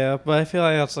 Yeah, but I feel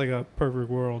like that's like a perfect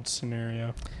world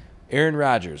scenario. Aaron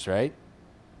Rodgers, right?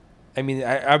 I mean,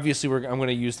 I'm going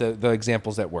to use the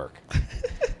examples that work.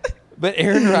 But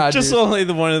Aaron Rodgers Just only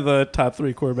one of the top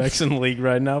 3 quarterbacks in the league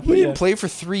right now. he But didn't play for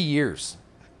 3 years.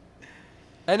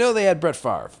 I know they had Brett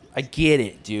Favre. I get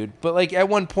it, dude. But like at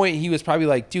one point, he was probably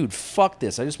like, "Dude, fuck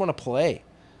this. I just want to play."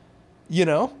 You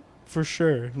know. For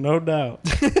sure, no doubt.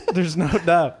 There's no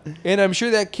doubt. And I'm sure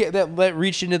that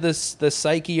reached into the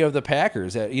psyche of the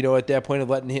Packers at that point of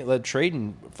letting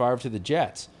trading Favre to the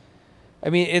Jets. I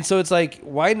mean, and so it's like,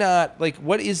 why not? Like,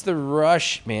 what is the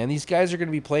rush, man? These guys are going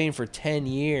to be playing for 10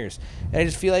 years. And I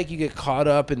just feel like you get caught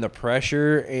up in the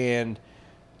pressure and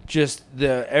just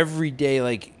the everyday,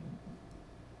 like,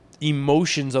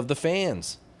 emotions of the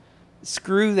fans.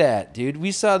 Screw that, dude.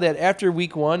 We saw that after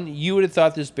week 1, you would have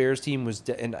thought this Bears team was,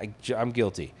 and I'm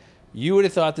guilty. You would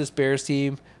have thought this Bears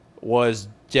team was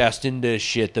destined to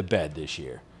shit the bed this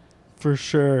year. For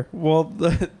sure. Well,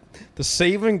 the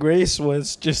saving grace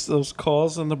was just those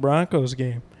calls in the Broncos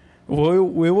game.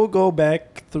 We will go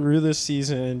back through this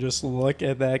season and just look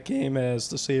at that game as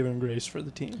the saving grace for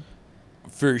the team.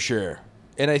 For sure.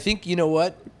 And I think, you know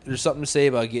what? There's something to say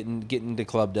about getting to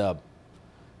Club Dub.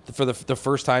 For the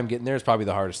first time getting there is probably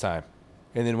the hardest time.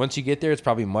 And then once you get there, it's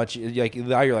probably much, like,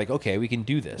 now you're like, okay, we can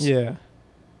do this. Yeah.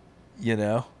 You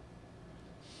know?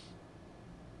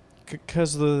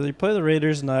 Because they play the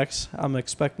Raiders next. I'm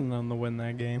expecting them to win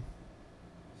that game.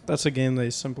 That's a game they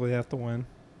simply have to win.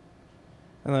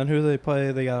 And then who they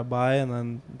play, they got to bye, and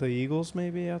then the Eagles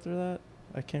maybe after that?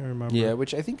 I can't remember. Yeah,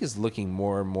 which I think is looking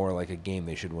more and more like a game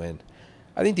they should win.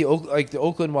 I think the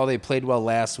Oakland, while they played well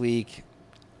last week,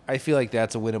 I feel like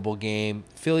that's a winnable game.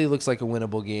 Philly looks like a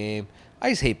winnable game. I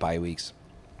just hate bye weeks.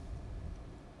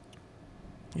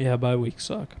 Yeah, bye weeks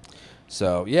suck.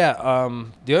 So, yeah,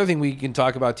 the other thing we can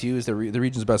talk about, too, is the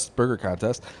region's best burger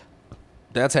contest.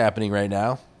 That's happening right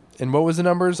now. And what was the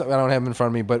numbers? I don't have them in front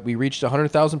of me, but we reached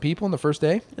 100,000 people in the first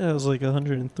day. Yeah, it was like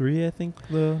 103, I think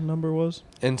the number was.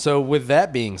 And so with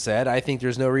that being said, I think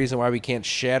there's no reason why we can't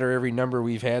shatter every number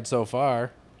we've had so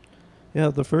far. Yeah,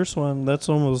 the first one, that's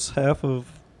almost half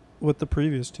of what the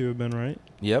previous two have been, right?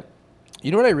 Yep.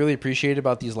 You know what I really appreciate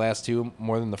about these last two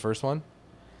more than the first one?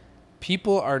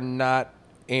 People are not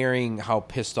airing how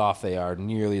pissed off they are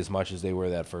nearly as much as they were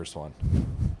that first one.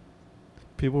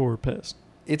 People were pissed.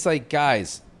 It's like,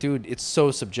 guys, dude, it's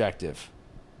so subjective.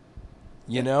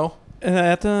 You know? And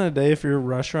at the end of the day, if your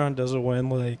restaurant doesn't win,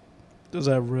 like, is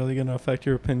that really going to affect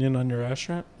your opinion on your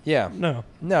restaurant? Yeah. No.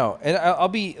 No. And I'll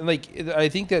be, like, I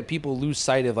think that people lose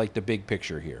sight of, like, the big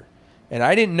picture here. And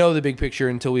I didn't know the big picture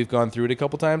until we've gone through it a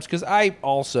couple times, because I'm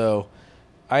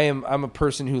a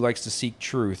person who likes to seek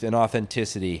truth and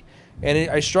authenticity. And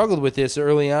I struggled with this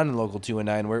early on in Local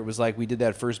 219, where it was like we did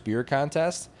that first beer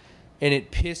contest, and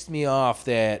it pissed me off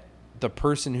that the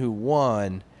person who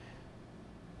won,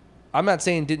 I'm not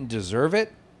saying didn't deserve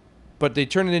it, but they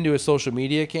turned it into a social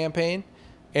media campaign.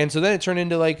 And so then it turned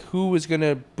into like who was going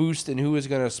to boost and who was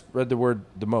going to spread the word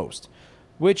the most,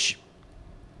 which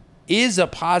is a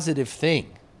positive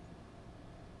thing.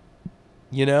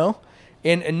 You know?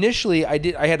 And initially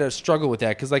I had a struggle with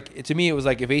that because, like, to me it was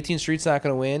like, if 18th Street's not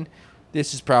going to win,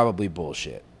 this is probably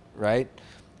bullshit, right?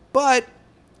 But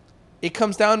it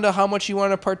comes down to how much you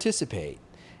want to participate.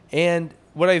 And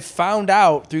what I found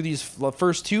out through these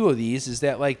first two of these is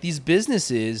that, like, these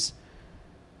businesses,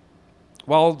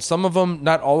 while some of them,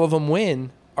 not all of them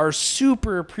win, are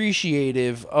super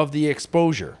appreciative of the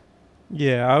exposure.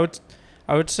 Yeah,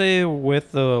 I would say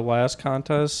with the last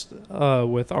contest,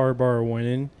 with our bar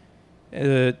winning,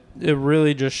 it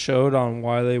really just showed on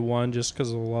why they won, just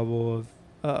because of the level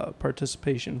of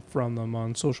participation from them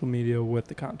on social media with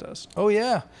the contest. Oh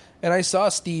yeah, and I saw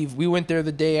Steve. We went there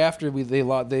the day after they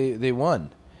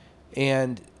won,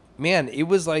 and man, it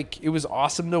was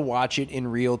awesome to watch it in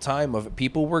real time. Of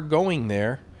people were going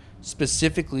there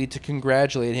specifically to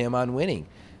congratulate him on winning.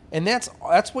 And that's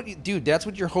what that's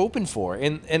what you're hoping for.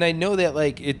 And I know that,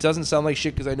 like, it doesn't sound like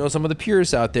shit because I know some of the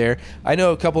purists out there. I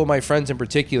know a couple of my friends in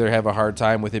particular have a hard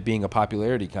time with it being a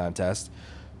popularity contest,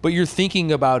 but you're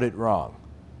thinking about it wrong.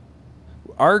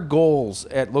 Our goals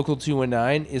at Local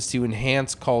 219 is to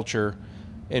enhance culture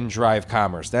and drive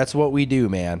commerce. That's what we do,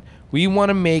 man. We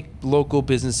want to make local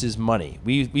businesses money.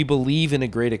 We believe in a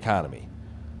great economy.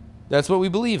 That's what we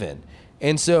believe in.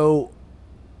 And so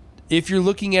if you're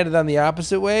looking at it on the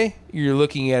opposite way, you're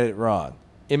looking at it wrong,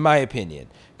 in my opinion.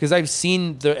 Because I've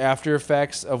seen the after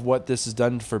effects of what this has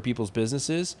done for people's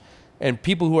businesses, and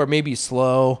people who are maybe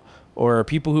slow or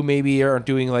people who maybe aren't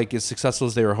doing like as successful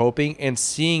as they were hoping, and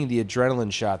seeing the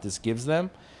adrenaline shot this gives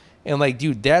them. And like,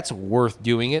 dude, that's worth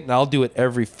doing it, and I'll do it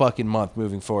every fucking month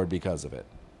moving forward because of it.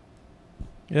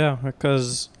 Yeah,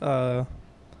 because Jos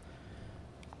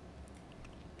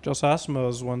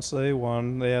Asimo's, once they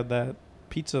won, they had that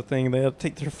pizza thing. They had to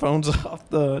take their phones off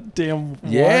the damn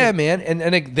Yeah, wire. man,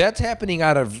 and that's happening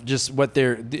out of just what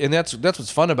they're, and that's what's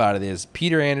fun about it is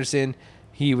Peter Anderson.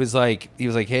 He was like,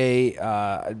 hey,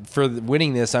 for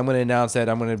winning this, I'm going to announce that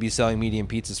I'm going to be selling medium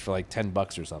pizzas for like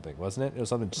 $10 or something, wasn't it? It was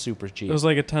something super cheap. It was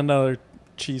like a $10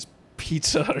 cheese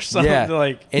pizza or something. Yeah,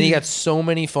 Like, and he got so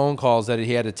many phone calls that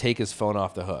he had to take his phone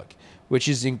off the hook, which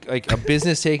is like a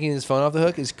business taking his phone off the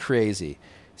hook is crazy.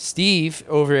 Steve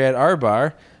over at our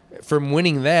bar, from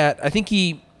winning that, I think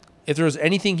if there was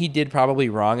anything he did probably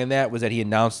wrong in that was that he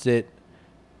announced it.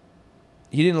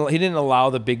 He didn't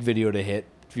allow the big video to hit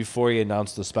before he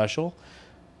announced the special,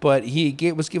 but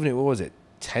was giving it, what was it,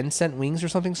 10-cent wings or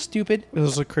something stupid? it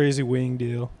was a crazy wing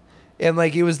deal. And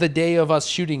like it was the day of us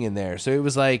shooting in there, so it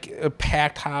was like a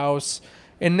packed house,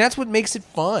 and that's what makes it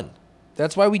fun.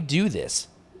 That's why we do this.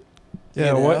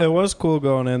 Yeah, You know? it was cool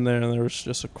going in there, and there was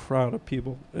just a crowd of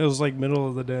people. It was like middle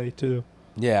of the day too.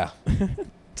 Yeah,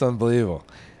 it's unbelievable.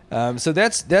 So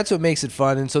that's what makes it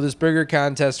fun. And so this burger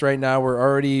contest right now, we're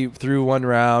already through one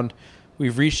round.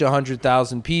 We've reached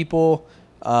 100,000 people.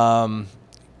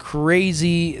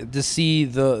 Crazy to see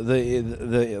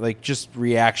the like just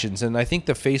reactions, and I think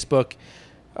the Facebook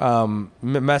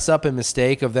mess up and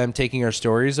mistake of them taking our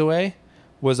stories away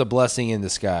was a blessing in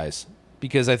disguise,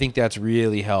 because I think that's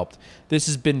really helped. This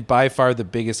has been by far the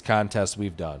biggest contest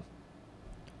we've done.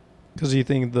 Because you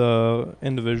think the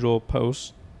individual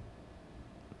posts.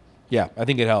 Yeah, I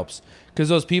think it helps because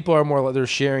those people are more. They're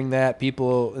sharing that.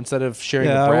 People, instead of sharing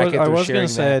the Yeah, bracket, I they're was sharing gonna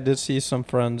say I that. did see some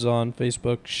friends on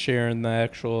Facebook sharing the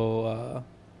actual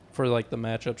for like the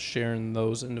matchups, sharing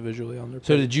those individually on their page.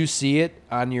 So did you see it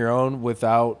on your own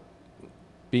without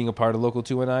being a part of Local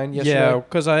 219 yesterday? Yeah,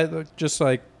 because I just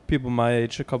like people my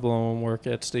age, a couple of them work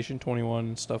at Station 21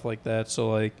 and stuff like that.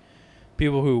 So like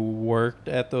people who worked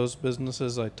at those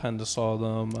businesses, I tend to saw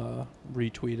them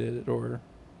retweet it or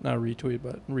not retweet,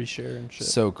 but reshare and shit.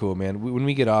 So cool, man. When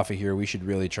we get off of here, we should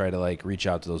really try to like reach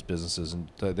out to those businesses and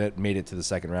that made it to the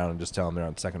second round and just tell them they're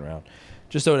on the second round,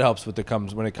 just so it helps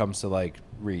when it comes to like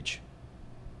reach.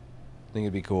 I think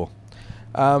it'd be cool.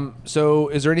 So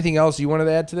is there anything else you wanted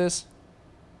to add to this?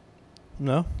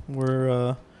 No,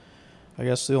 we're. I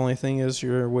guess the only thing is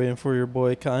you're waiting for your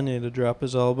boy Kanye to drop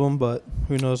his album, but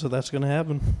who knows if that's gonna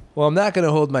happen. Well, I'm not going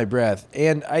to hold my breath.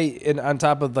 And on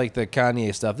top of like the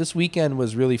Kanye stuff, this weekend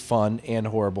was really fun and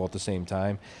horrible at the same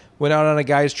time. Went out on a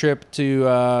guy's trip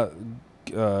to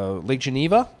Lake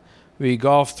Geneva. We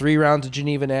golfed 3 rounds of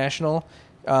Geneva National.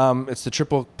 It's the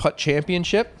triple putt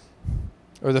championship,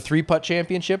 or the 3-putt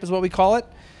championship is what we call it,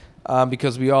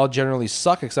 because we all generally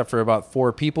suck except for about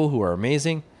 4 people who are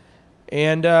amazing.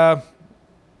 And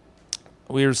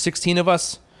we were 16 of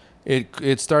us.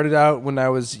 It started out when I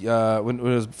was when it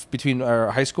was between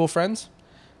our high school friends,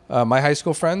 my high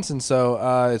school friends, and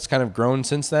so it's kind of grown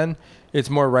since then. It's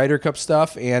more Ryder Cup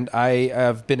stuff, and I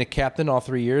have been a captain all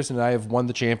 3 years, and I have won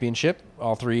the championship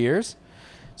all 3 years.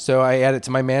 So I add it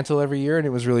to my mantle every year, and it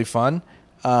was really fun.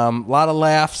 A lot of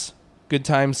laughs, good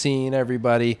time seeing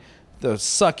everybody. The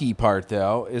sucky part,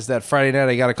 though, is that Friday night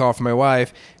I got a call from my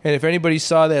wife, and if anybody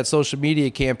saw that social media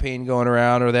campaign going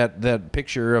around or that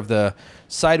picture of the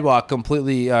sidewalk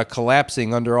completely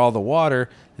collapsing under all the water,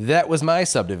 that was my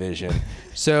subdivision.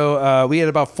 So we had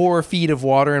about 4 feet of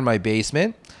water in my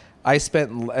basement. I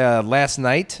spent last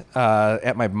night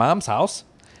at my mom's house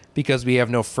because we have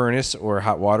no furnace or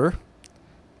hot water.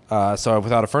 So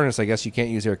without a furnace, I guess you can't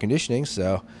use air conditioning.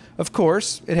 So, of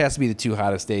course, it has to be the 2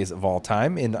 hottest days of all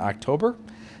time in October.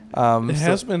 It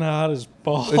has been hot as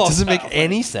balls. It doesn't make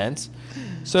any sense.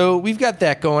 So we've got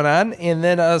that going on. And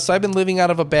then, so I've been living out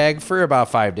of a bag for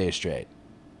about 5 days straight.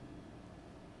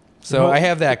 So I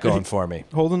have that going for me.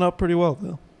 Holding up pretty well,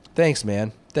 though. Thanks,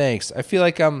 man. Thanks. I feel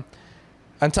like I'm,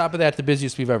 on top of that, the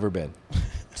busiest we've ever been.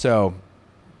 So,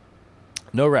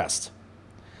 no rest.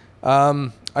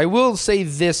 I will say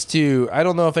this too. I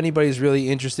don't know if anybody's really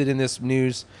interested in this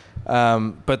news,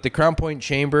 but the Crown Point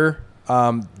Chamber,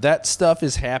 that stuff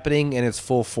is happening and it's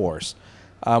full force.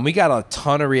 We got a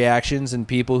ton of reactions and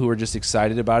people who are just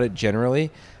excited about it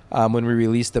generally when we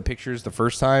released the pictures the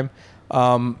first time.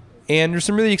 And there's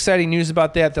some really exciting news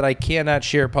about that I cannot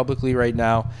share publicly right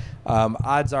now.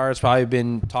 Odds are it's probably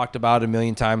been talked about a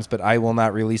million times, but I will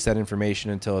not release that information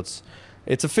until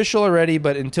it's official already,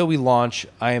 but until we launch,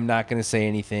 I am not going to say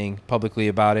anything publicly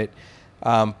about it.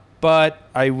 But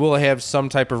I will have some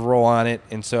type of role on it,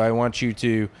 and so I want you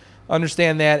to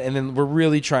understand that. And then we're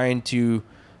really trying to,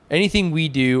 anything we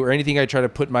do or anything I try to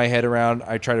put my head around,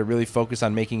 I try to really focus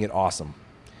on making it awesome.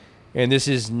 And this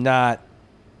is not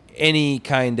any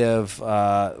kind of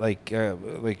like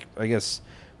I guess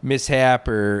mishap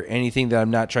or anything that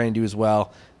I'm not trying to do as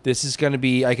well. This is going to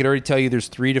be, I could already tell you there's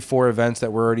 3 to 4 events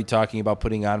that we're already talking about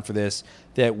putting on for this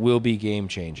that will be game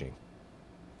changing.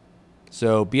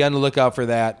 So be on the lookout for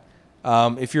that.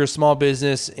 If you're a small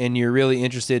business and you're really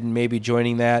interested in maybe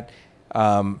joining that,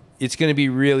 it's going to be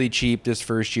really cheap this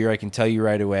first year. I can tell you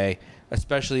right away,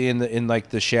 especially in like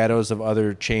the shadows of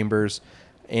other chambers.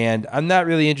 And I'm not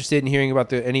really interested in hearing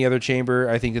about any other chamber.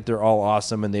 I think that they're all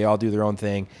awesome and they all do their own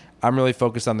thing. I'm really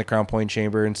focused on the Crown Point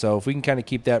Chamber. And so if we can kind of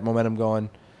keep that momentum going,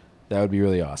 that would be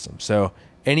really awesome. So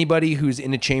anybody who's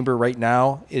in a chamber right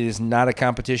now, it is not a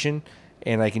competition.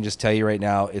 And I can just tell you right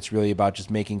now, it's really about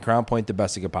just making Crown Point the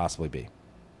best it could possibly be.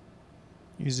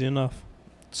 Easy enough.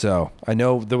 So I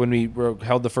know that when we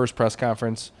held the first press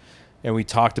conference and we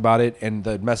talked about it and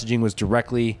the messaging was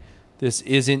directly,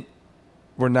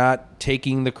 we're not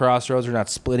taking the Crossroads. We're not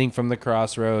splitting from the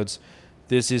Crossroads.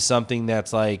 This is something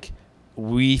that's like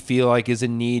we feel like is a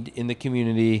need in the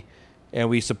community, and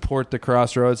we support the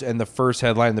Crossroads. And the first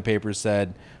headline in the paper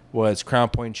said was Crown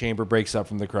Point Chamber breaks up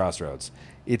from the Crossroads.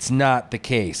 It's not the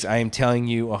case. I am telling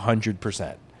you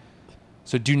 100%.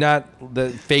 So the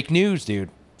fake news, dude.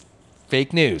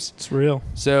 Fake news. It's real.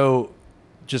 So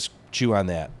just chew on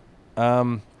that.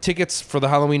 Tickets for the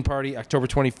Halloween party, October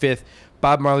 25th.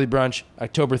 Bob Marley Brunch,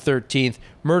 October 13th.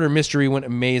 Murder Mystery went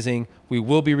amazing. We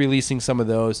will be releasing some of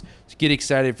those. So get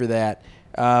excited for that.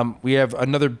 We have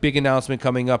another big announcement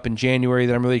coming up in January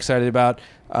that I'm really excited about.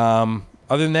 Other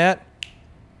than that,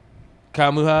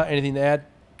 Kyle Muha, anything to add?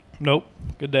 Nope.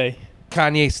 Good day.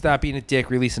 Kanye, Stop Being a Dick,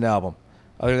 release an album.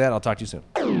 Other than that, I'll talk to you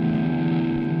soon.